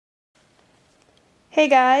Hey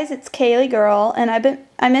guys, it's Kaylee Girl, and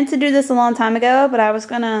I meant to do this a long time ago, but I was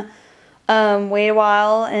gonna wait a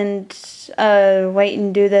while and wait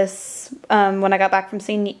and do this when I got back from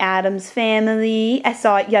seeing the Addams Family. I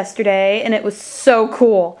saw it yesterday, and it was so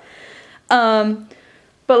cool. But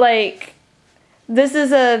like, this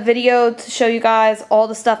is a video to show you guys all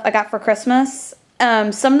the stuff I got for Christmas.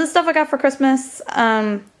 Some of the stuff I got for Christmas,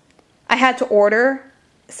 I had to order.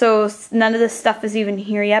 So none of this stuff is even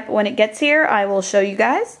here yet, but when it gets here, I will show you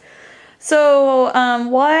guys. So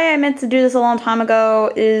why I meant to do this a long time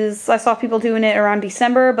ago is I saw people doing it around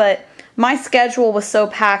December, but my schedule was so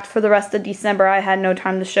packed for the rest of December, I had no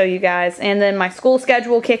time to show you guys. And then my school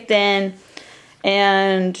schedule kicked in,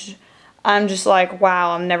 and I'm just like,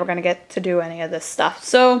 wow, I'm never going to get to do any of this stuff.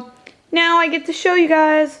 So now I get to show you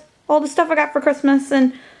guys all the stuff I got for Christmas,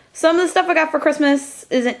 and some of the stuff I got for Christmas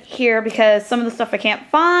isn't here because some of the stuff I can't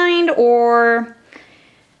find, or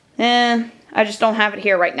I just don't have it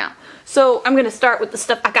here right now. So I'm going to start with the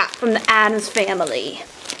stuff I got from the Addams Family.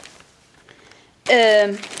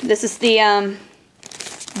 This is the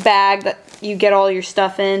bag that you get all your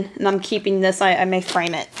stuff in, and I'm keeping this. I may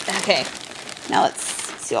frame it. Okay, now let's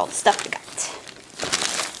see all the stuff I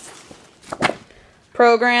got.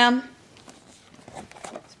 Program.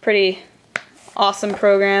 It's pretty awesome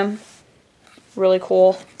program. Really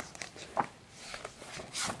cool.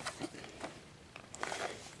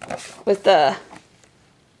 With the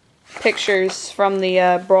pictures from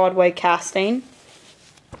the Broadway casting.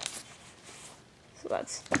 So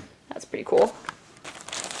that's pretty cool.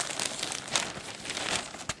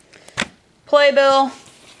 Playbill.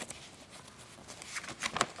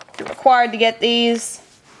 You're required to get these.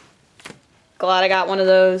 Glad I got one of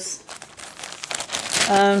those.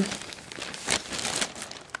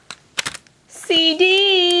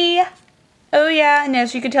 CD! Oh yeah, and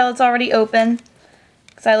as you can tell, it's already open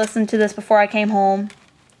because I listened to this before I came home.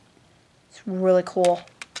 It's really cool.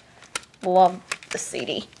 Love the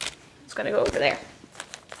CD. It's gonna go over there.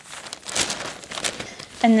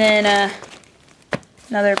 And then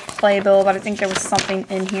another playbill, but I think there was something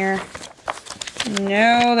in here.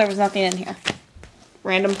 No, there was nothing in here.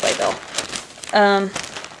 Random playbill.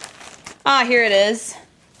 Here it is.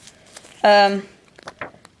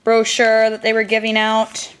 Brochure that they were giving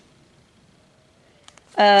out.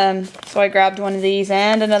 So I grabbed one of these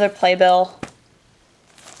and another playbill.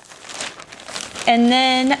 And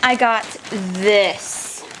then I got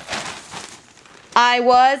this. I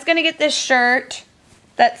was gonna get this shirt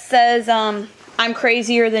that says I'm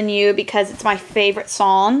crazier than you because it's my favorite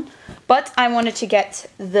song, but I wanted to get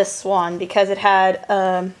this one because it had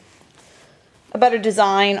a better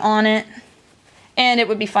design on it. And it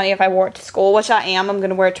would be funny if I wore it to school, which I am. I'm going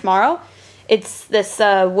to wear it tomorrow. It's this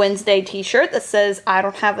Wednesday t-shirt that says, I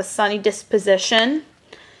don't have a sunny disposition.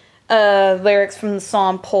 Lyrics from the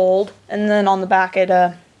song Pulled. And then on the back it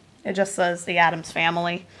just says the Addams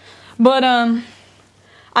Family. But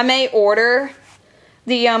I may order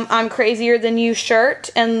the I'm Crazier Than You shirt.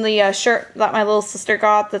 And the shirt that my little sister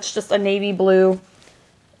got that's just a navy blue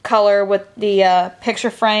color with the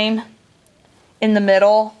picture frame in the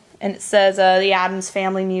middle. And it says the Addams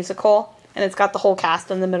Family Musical. And it's got the whole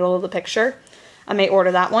cast in the middle of the picture. I may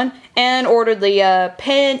order that one. And ordered the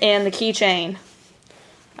pin and the keychain.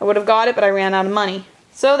 I would have got it, but I ran out of money.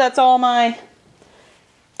 So that's all my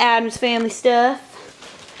Addams Family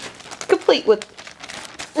stuff. Complete with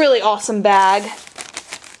really awesome bag.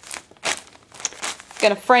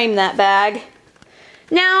 Gonna frame that bag.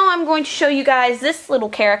 Now I'm going to show you guys this little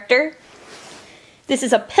character. This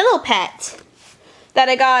is a pillow pet that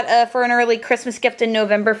I got for an early Christmas gift in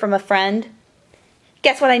November from a friend.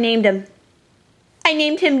 Guess what I named him? I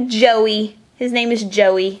named him Joey. His name is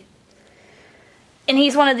Joey. And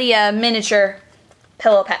he's one of the miniature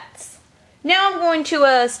pillow pets. Now I'm going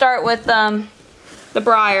to start with the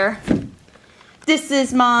Briar. This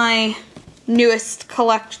is my newest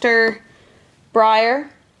collector Briar.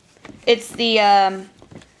 It's the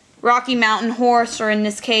Rocky Mountain horse, or in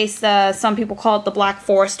this case, some people call it the Black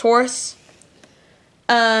Forest horse.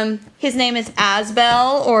 His name is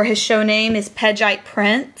Asbel, or his show name is Pegite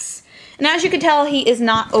Prince. And as you can tell, he is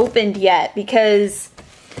not opened yet because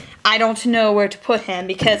I don't know where to put him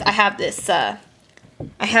because I have this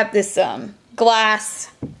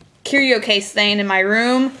glass curio case thing in my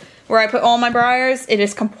room where I put all my Briars. It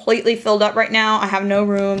is completely filled up right now. I have no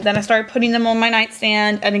room. Then I started putting them on my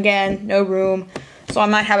nightstand, and again, no room. So I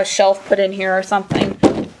might have a shelf put in here or something.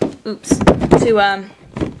 Oops.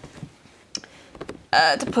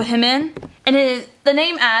 To put him in. And the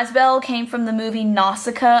name Asbel came from the movie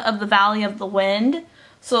Nausicaa of the Valley of the Wind.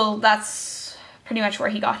 So that's pretty much where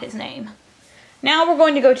he got his name. Now we're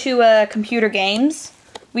going to go to computer games.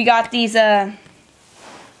 We got these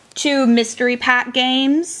 2 mystery pack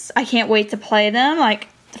games. I can't wait to play them. Like,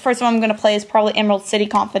 the first one I'm going to play is probably Emerald City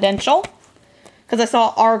Confidential, because I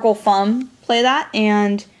saw Argle Fum play that,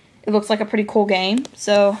 and it looks like a pretty cool game,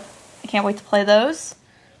 so I can't wait to play those.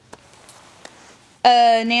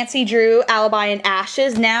 Nancy Drew, Alibi and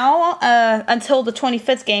Ashes. Now, until the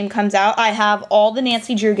 25th game comes out, I have all the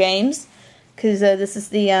Nancy Drew games, because this is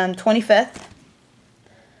the 25th.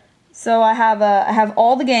 So I have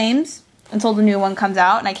all the games until the new one comes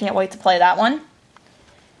out, and I can't wait to play that one.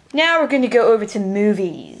 Now we're going to go over to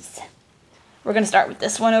movies. We're going to start with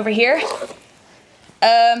this one over here.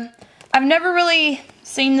 I've never really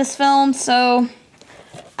seen this film, so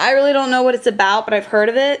I really don't know what it's about, but I've heard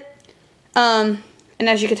of it. And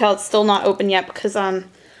as you can tell, it's still not open yet because I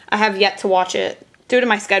have yet to watch it. Due to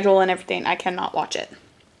my schedule and everything, I cannot watch it.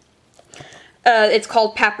 It's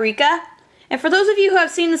called Paprika. And for those of you who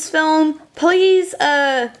have seen this film, please,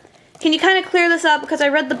 can you kind of clear this up? Because I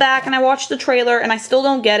read the back and I watched the trailer and I still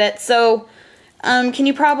don't get it. So, can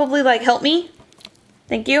you probably, like, help me?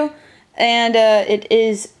 Thank you. And, it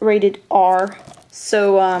is rated R.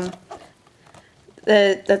 So,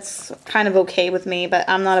 that's kind of okay with me. But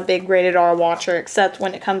I'm not a big rated R watcher, except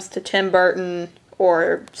when it comes to Tim Burton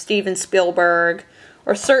or Steven Spielberg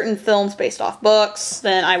or certain films based off books,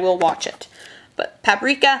 then I will watch it. But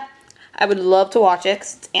Paprika, I would love to watch it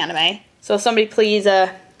because it's anime. So somebody please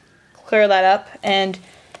clear that up, and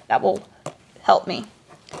that will help me.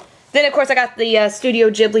 Then, of course, I got the Studio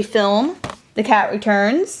Ghibli film, The Cat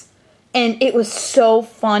Returns. And it was so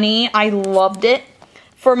funny. I loved it.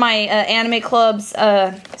 For my Anime Club's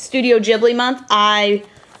Studio Ghibli month, I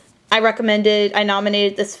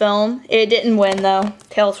nominated this film. It didn't win, though.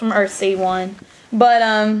 Tales from Earthsea won.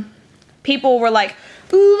 But people were like,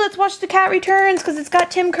 ooh, let's watch The Cat Returns because it's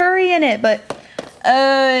got Tim Curry in it. But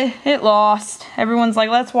it lost. Everyone's like,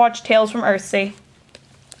 let's watch Tales from Earthsea.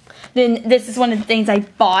 Then this is one of the things I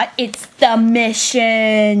bought. It's The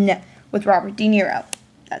Mission with Robert De Niro.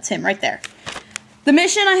 That's him right there. The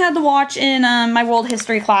Mission I had to watch in my world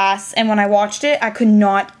history class, and when I watched it, I could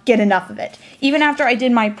not get enough of it. Even after I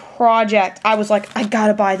did my project, I was like, I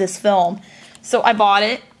gotta buy this film. So I bought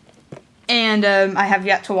it, and I have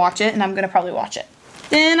yet to watch it, and I'm gonna probably watch it.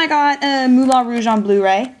 Then I got Moulin Rouge on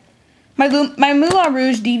Blu-ray. My Moulin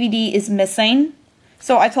Rouge DVD is missing,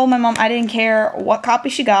 so I told my mom I didn't care what copy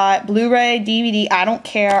she got, Blu-ray, DVD, I don't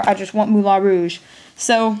care, I just want Moulin Rouge.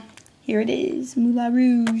 So, here it is, Moulin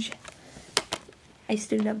Rouge. I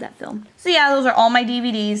still love that film. So yeah, those are all my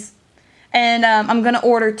DVDs. And I'm going to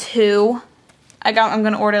order 2. I'm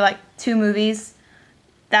going to order like 2 movies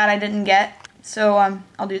that I didn't get. So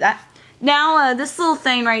I'll do that. Now, this little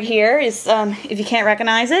thing right here is, if you can't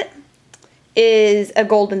recognize it, is a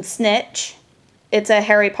golden snitch. It's a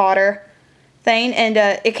Harry Potter thing. And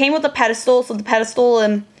it came with a pedestal. So the pedestal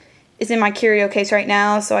is in my curio case right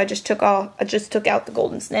now. So I just took out the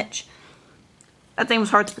golden snitch. That thing was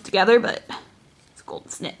hard to put together, but it's a golden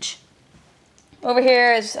snitch. Over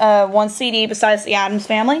here is one CD besides the Addams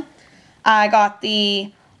Family. I got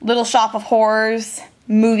the Little Shop of Horrors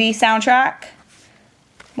movie soundtrack.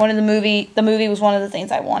 The movie was one of the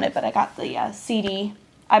things I wanted, but I got the CD.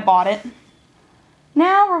 I bought it.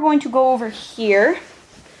 Now we're going to go over here,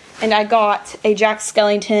 and I got a Jack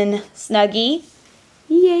Skellington Snuggie.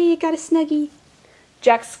 Yay, I got a Snuggie.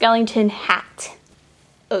 Jack Skellington hat.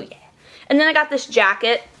 Oh yeah. And then I got this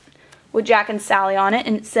jacket with Jack and Sally on it,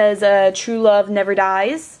 and it says, True Love Never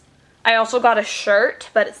Dies. I also got a shirt,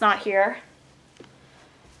 but it's not here.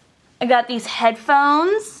 I got these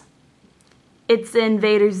headphones. It's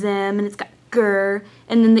Invader Zim, and it's got grr,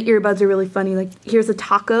 and then the earbuds are really funny. Like, here's a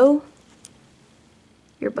taco.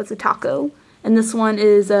 Earbuds a taco. And this one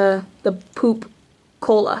is, the poop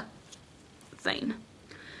cola thing.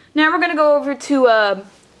 Now we're gonna go over to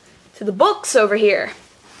the books over here.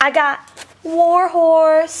 I got War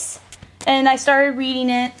Horse, and I started reading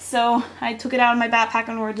it, so I took it out of my backpack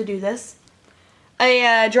in order to do this.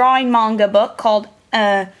 A drawing manga book called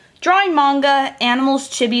Drawing Manga, Animals,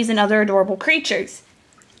 Chibis, and Other Adorable Creatures.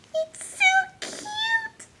 It's so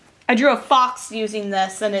cute! I drew a fox using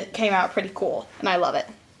this, and it came out pretty cool, and I love it.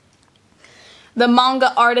 The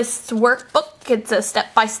Manga Artist's Workbook. It's a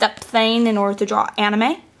step-by-step thing in order to draw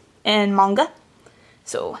anime and manga.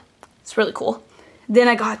 So, it's really cool. Then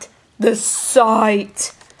I got The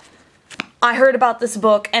Sight. I heard about this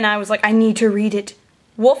book, and I was like, I need to read it.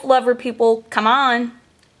 Wolf lover people, come on.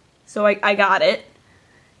 So I got it.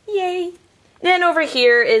 Yay. Then over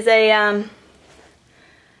here is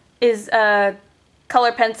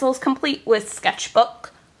color pencils complete with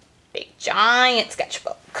sketchbook. Big giant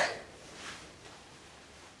sketchbook.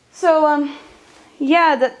 So,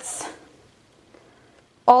 yeah, that's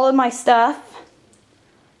all of my stuff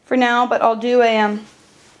for now, but I'll do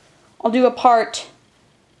a part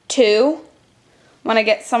 2 when I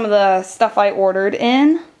get some of the stuff I ordered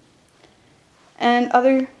in and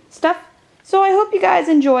other stuff. So I hope you guys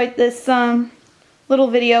enjoyed this little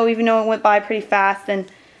video, even though it went by pretty fast, and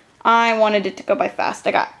I wanted it to go by fast.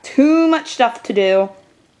 I got too much stuff to do.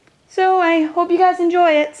 So I hope you guys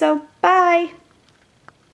enjoy it. So bye.